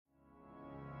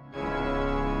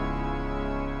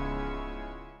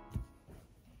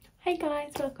Hey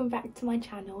guys, welcome back to my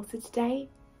channel. So today's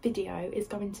video is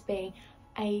going to be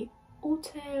a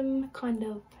autumn kind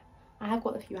of, I have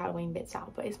got a few Halloween bits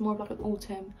out, but it's more of like an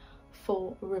autumn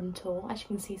fall room tour. As you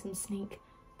can see, some sneak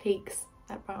peeks,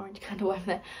 that bright orange candle over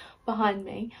there behind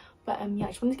me. But yeah, I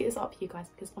just wanted to get this up for you guys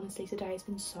because honestly today has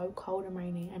been so cold and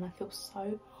rainy and I feel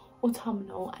so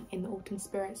autumnal and in the autumn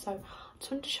spirit. So I just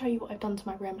wanted to show you what I've done to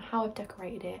my room, how I've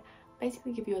decorated it,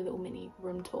 basically give you a little mini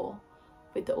room tour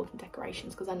with the autumn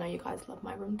decorations because I know you guys love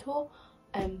my room tour.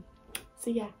 So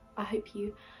yeah, I hope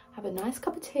you have a nice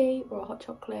cup of tea or a hot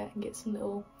chocolate and get some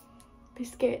little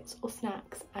biscuits or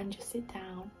snacks and just sit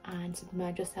down and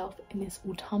submerge yourself in this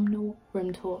autumnal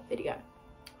room tour video.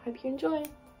 Hope you enjoy.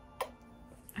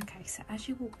 Okay, so as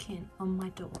you walk in on my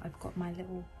door, I've got my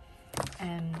little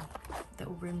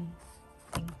room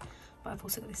thing, but I've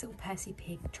also got this little Percy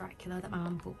Pig Dracula that my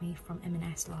mum bought me from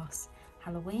M&S last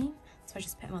Halloween, so I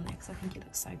just put him on there because I think it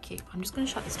looks so cute. I'm just going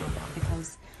to shut this door now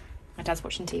because my dad's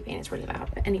watching TV and it's really loud.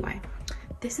 But anyway,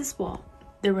 this is what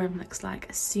the room looks like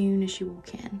as soon as you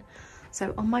walk in.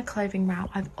 So on my clothing rack,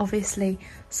 I've obviously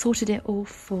sorted it all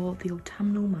for the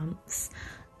autumnal months.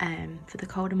 For the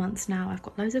colder months now, I've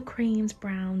got loads of creams,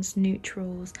 browns,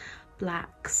 neutrals,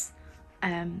 blacks.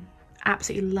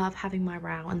 Absolutely love having my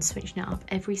row and switching it up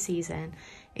every season.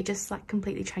 It just like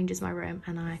completely changes my room,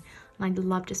 and I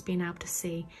love just being able to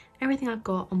see everything I've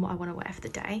got and what I want to wear for the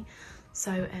day.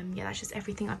 So yeah, that's just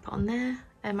everything I put on there.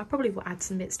 I probably will add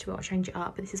some bits to it or change it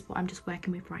up, but this is what I'm just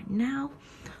working with right now.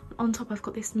 On top, I've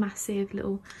got this massive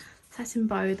little satin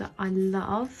bow that I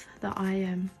love that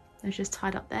is just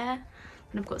tied up there.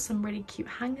 And I've got some really cute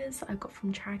hangers that I've got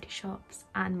from charity shops,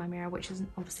 and my mirror, which isn't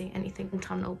obviously anything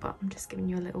autumnal, but I'm just giving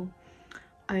you a little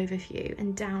overview.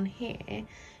 And down here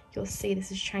you'll see this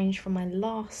has changed from my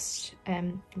last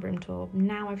room tour.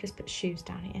 Now I've just put shoes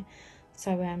down here,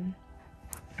 so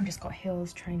I've just got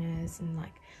heels, trainers, and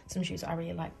like some shoes that I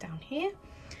really like down here.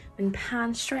 And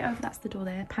pan straight over, that's the door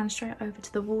there, pan straight over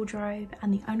to the wardrobe,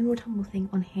 and the only autumnal thing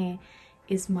on here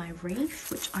is my wreath,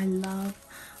 which I love.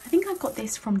 I think I got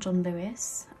this from John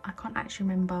Lewis, I can't actually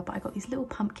remember, but I got these little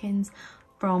pumpkins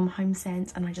from Home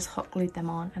Sense and I just hot glued them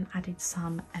on and added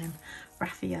some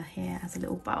raffia here as a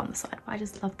little bow on the side. But I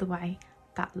just love the way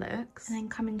that looks. And then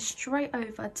coming straight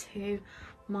over to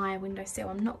my windowsill,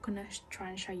 I'm not going to try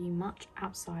and show you much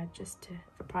outside just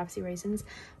for privacy reasons,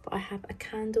 but I have a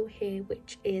candle here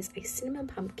which is a cinnamon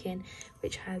pumpkin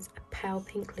which has a pale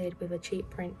pink lid with a cheap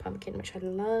print pumpkin, which I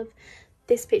love.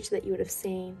 This picture that you would have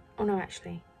seen, oh no,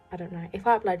 actually I don't know, if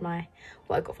I upload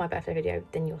what I got for my birthday video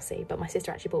then you'll see, but my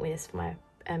sister actually bought me this for my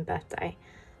birthday.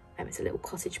 It's a little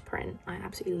cottage print. I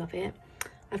absolutely love it.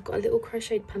 I've got a little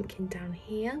crocheted pumpkin down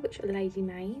here which a lady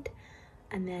made,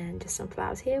 and then just some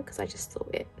flowers here because I just thought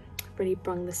it really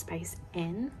brung the space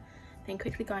in. Then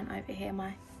quickly going over here,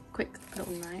 my quick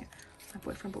little note, my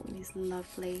boyfriend bought me these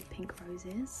lovely pink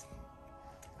roses.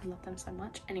 I love them so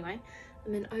much. Anyway,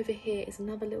 and then over here is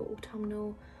another little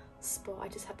autumnal spot. I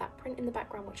just have that print in the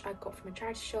background which I got from a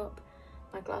charity shop,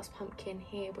 my glass pumpkin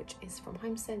here which is from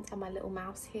Home Sense, and my little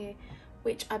mouse here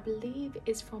which I believe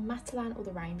is from Matalan or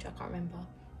the range, I can't remember.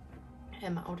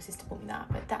 And my older sister bought me that,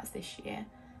 but that's this year.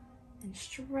 And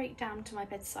straight down to my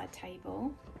bedside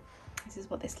table, this is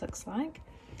what this looks like.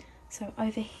 So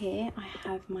over here I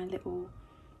have my little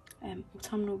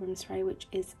autumnal room spray which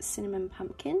is cinnamon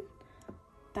pumpkin.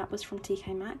 That was from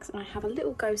TK Maxx. And I have a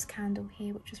little ghost candle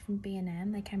here which is from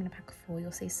B&M. They came in a pack of 4.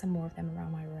 You'll see some more of them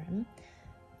around my room.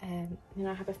 And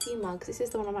I have a few mugs. This is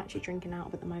the one I'm actually drinking out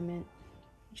of at the moment,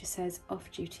 which just says off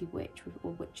duty witch with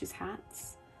all witches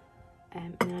hats.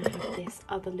 And then I have this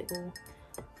other little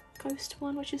ghost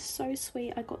one which is so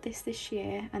sweet. I got this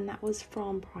year and that was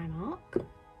from Primark.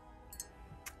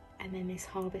 And then this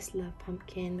Harvest Love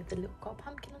pumpkin with the little gold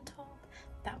pumpkin on top,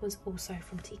 that was also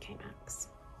from TK Maxx.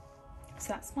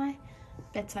 So that's my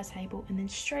bedside table, and then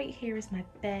straight here is my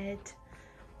bed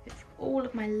with all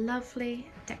of my lovely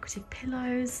decorative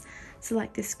pillows. So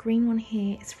like this green one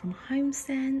here is from Home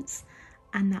Sense,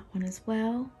 and that one as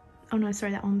well. Oh no,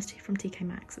 sorry, that one was from TK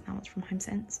Maxx and that one's from Home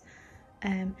Sense.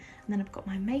 And then I've got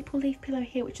my maple leaf pillow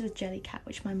here which is a jelly cat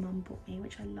which my mum bought me,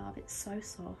 which I love, it's so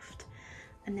soft.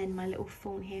 And then my little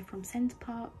fawn here from Centre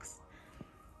Parks,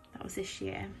 that was this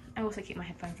year. I also keep my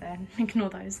headphones there, ignore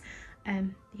those.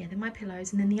 Yeah, they're my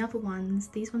pillows. And then the other ones,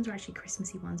 these ones are actually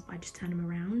Christmassy ones, but I just turn them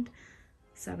around.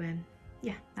 So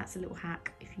yeah, that's a little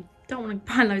hack. If you don't want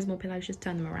to buy loads more pillows, just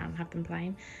turn them around and have them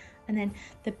plain. And then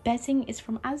the bedding is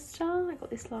from Asda. I got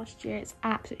this last year. It's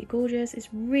absolutely gorgeous. It's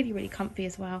really, really comfy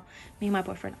as well. Me and my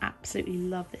boyfriend absolutely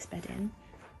love this bedding.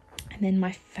 And then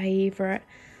my favourite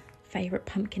favourite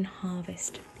pumpkin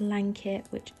harvest blanket,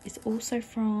 which is also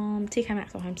from TK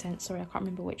Maxx or HomeSense. Sorry, I can't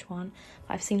remember which one.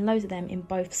 But I've seen loads of them in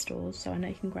both stores, so I know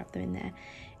you can grab them in there.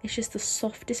 It's just the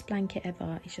softest blanket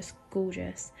ever. It's just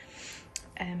gorgeous.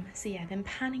 So yeah, then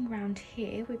panning around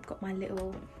here, we've got my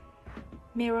little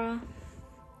mirror.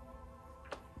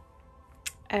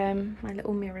 My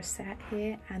little mirror set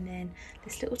here, and then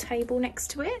this little table next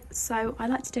to it. So I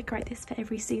like to decorate this for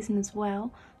every season as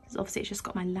well. Because obviously it's just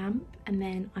got my lamp, and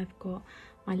then I've got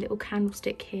my little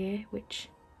candlestick here, which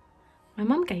my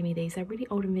mum gave me these. They're really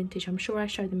old and vintage. I'm sure I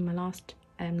showed them in my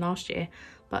last year,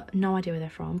 but no idea where they're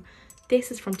from.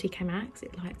 This is from TK Maxx.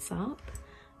 It lights up.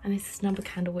 And this is another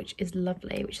candle, which is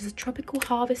lovely, which is a tropical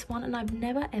harvest one, and I've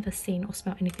never ever seen or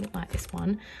smelled anything like this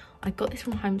one. I got this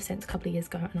from HomeSense a couple of years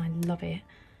ago, and I love it.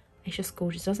 It's just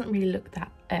gorgeous. It doesn't really look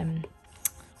that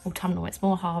autumnal. It's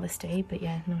more harvesty, but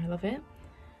yeah, no, I love it.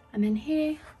 And then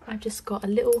here I've just got a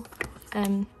little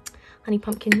honey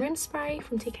pumpkin room spray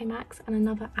from TK Maxx and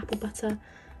another apple butter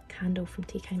candle from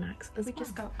TK Maxx as well. We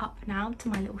just go up now to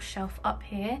my little shelf up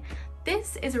here.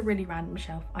 This is a really random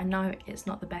shelf. I know it's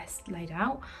not the best laid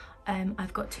out.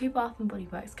 I've got two Bath & Body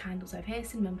Works candles over here,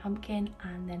 cinnamon pumpkin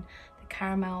and then the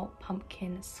caramel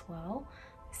pumpkin swirl.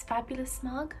 This fabulous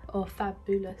mug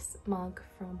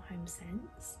from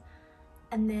HomeSense.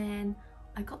 And then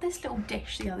I got this little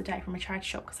dish the other day from a charity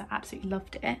shop because I absolutely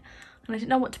loved it, and I didn't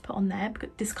know what to put on there because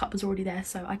this cup was already there,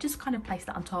 so I just kind of placed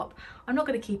that on top. I'm not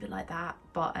going to keep it like that,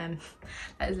 but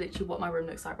that is literally what my room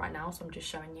looks like right now, so I'm just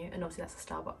showing you. And obviously that's a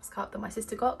Starbucks cup that my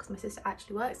sister got because my sister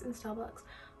actually works in Starbucks,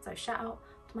 so shout out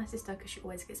to my sister because she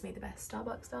always gets me the best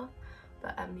Starbucks stuff.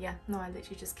 But yeah, no, I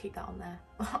literally just keep that on there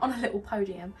on a little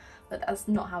podium, but that's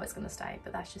not how it's going to stay,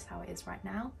 but that's just how it is right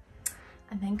now.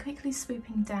 And then quickly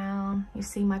swooping down, you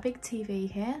see my big TV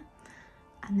here,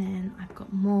 and then I've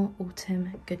got more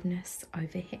autumn goodness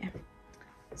over here.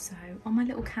 So on my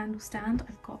little candle stand,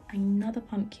 I've got another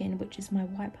pumpkin, which is my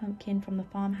white pumpkin from the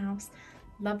farmhouse.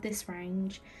 Love this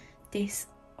range. This,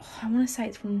 I want to say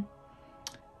it's from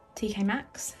TK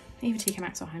Maxx, either TK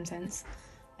Maxx or HomeSense.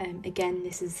 Again,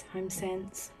 this is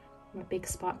HomeSense, my big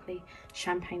sparkly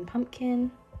champagne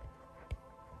pumpkin.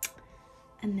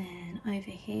 And then over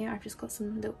here, I've just got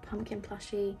some little pumpkin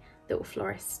plushie, little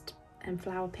florist and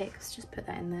flower picks. Just put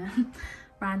that in there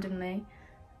randomly.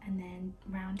 And then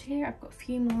around here, I've got a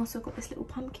few more. So I've got this little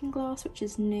pumpkin glass, which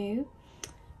is new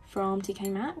from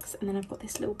TK Maxx. And then I've got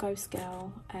this little ghost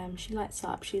girl. She lights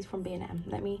up. She's from B&M.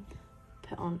 Let me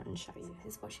put on and show you.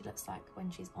 This is what she looks like when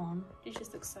she's on. She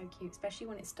just looks so cute, especially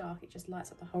when it's dark. It just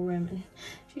lights up the whole room, and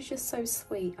she's just so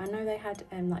sweet. I know they had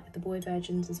like the boy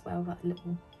versions as well, like the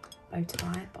little bow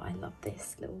tie, but I love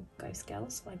this little ghost girl,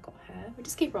 so I got her. We'll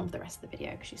just keep her on for the rest of the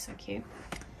video because she's so cute.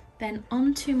 Then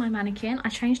onto my mannequin. I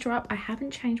changed her up. I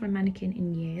haven't changed my mannequin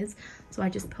in years, so I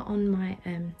just put on my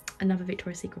another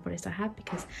Victoria's Secret bodice I have,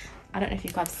 because I don't know if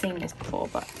you guys have seen this before,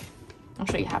 but I'm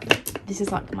sure you haven't. This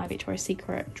is like my Victoria's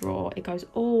Secret drawer. It goes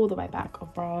all the way back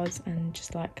of bras and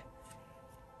just like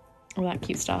all that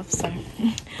cute stuff. So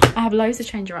I have loads to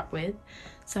change her up with.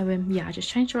 So yeah, I just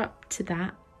changed her up to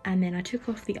that. And then I took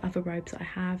off the other robes that I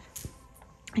have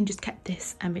and just kept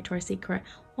this Victoria's Secret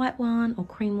white one or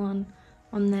cream one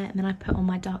on there. And then I put on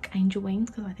my dark angel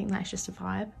wings because I think that's just a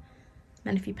vibe. And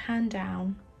then if you pan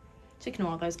down, just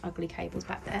ignore all those ugly cables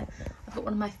back there, I've got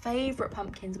one of my favourite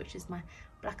pumpkins, which is my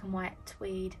black and white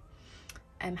tweed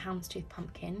houndstooth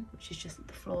pumpkin, which is just at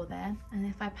the floor there. And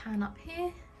if I pan up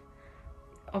here,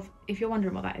 if you're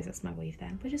wondering what that is, that's my weave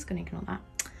there. We're just going to ignore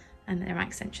that. And they're my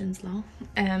extensions, lol.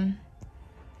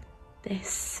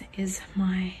 This is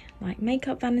my like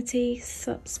makeup vanity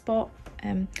spot.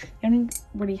 The only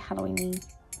really Halloween-y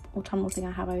autumnal thing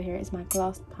I have over here is my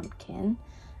glass pumpkin,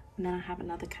 and then I have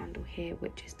another candle here,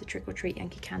 which is the Trick or Treat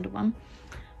Yankee Candle one.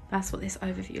 That's what this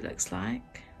overview looks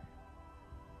like.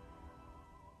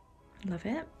 Love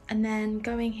it. And then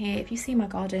going here, if you see my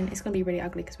garden, it's going to be really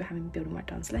ugly because we're having building work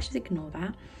done, so let's just ignore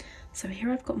that. So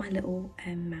here I've got my little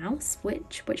mouse,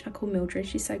 which I call Mildred.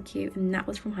 She's so cute, and that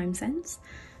was from HomeSense.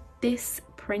 This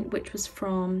print, which was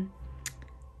from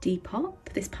Depop,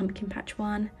 this pumpkin patch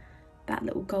one, that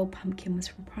little gold pumpkin was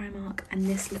from Primark, and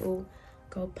this little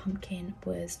gold pumpkin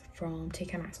was from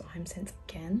TK Maxx or HomeSense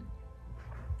again.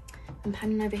 And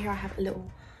panning over here, I have a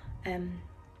little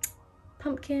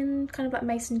pumpkin, kind of like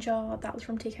mason jar, that was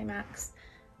from TK Maxx.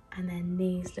 And then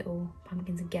these little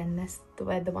pumpkins again,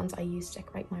 they're the ones I use to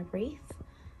decorate my wreath.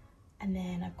 And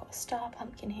then I've got a star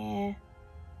pumpkin here.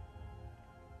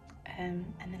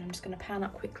 And then I'm just going to pan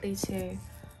up quickly to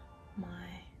my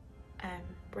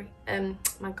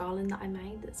my garland that I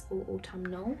made that's all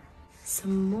autumnal.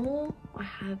 Some more, I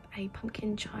have a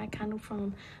pumpkin chai candle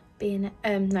from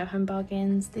Home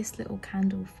Bargains. This little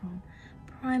candle from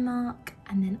Primark,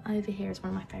 and then over here is one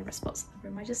of my favourite spots in the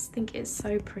room. I just think it's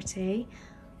so pretty.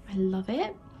 I love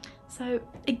it. So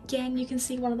again, you can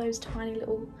see one of those tiny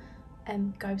little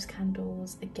ghost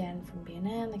candles, again from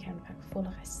B&M. They came in a pack of 4,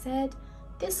 like I said.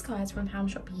 This guy is from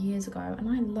Pound Shop years ago, and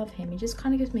I love him. He just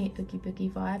kind of gives me Oogie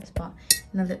Boogie vibes, but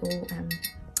in a little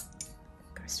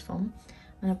ghost form.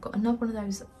 And I've got another one of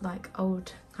those like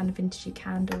old kind of vintagey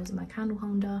candles in my candle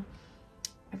holder.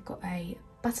 I've got a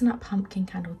butternut pumpkin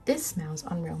candle. This smells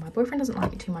unreal. My boyfriend doesn't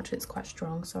like it too much. It's quite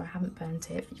strong, so I haven't burnt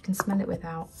it. But you can smell it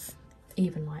without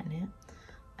even lighting it.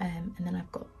 And then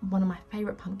I've got one of my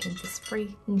favourite pumpkins, this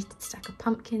free knitted stack of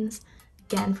pumpkins,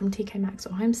 again from TK Maxx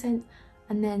or Home Sense,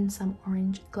 and then some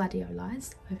orange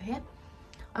gladiolis over here.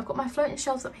 I've got my floating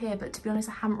shelves up here, but to be honest,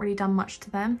 I haven't really done much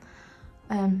to them.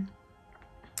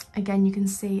 Again, you can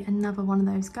see another one of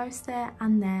those ghosts there,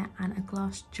 and a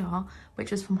glass jar, which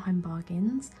was from Home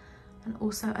Bargains. And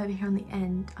also over here on the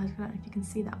end, I don't know if you can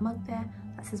see that mug there,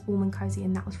 that says warm and cozy,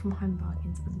 and that was from Home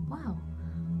Bargains as well.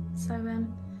 So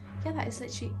yeah, that is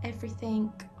literally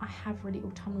everything I have really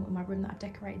autumnal in my room that I've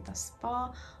decorated thus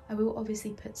far. I will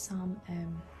obviously put some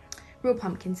real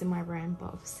pumpkins in my room, but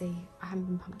obviously I haven't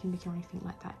been pumpkin picking or anything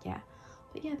like that yet.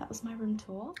 But yeah, that was my room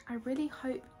tour. I really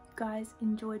hope you guys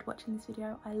enjoyed watching this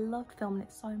video. I loved filming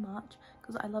it so much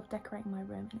because I love decorating my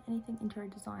room and anything interior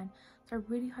design. So I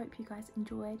really hope you guys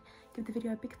enjoyed. Give the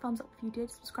video a big thumbs up if you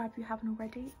did, subscribe if you haven't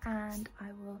already, and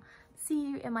I will see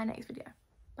you in my next video.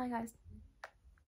 Bye guys.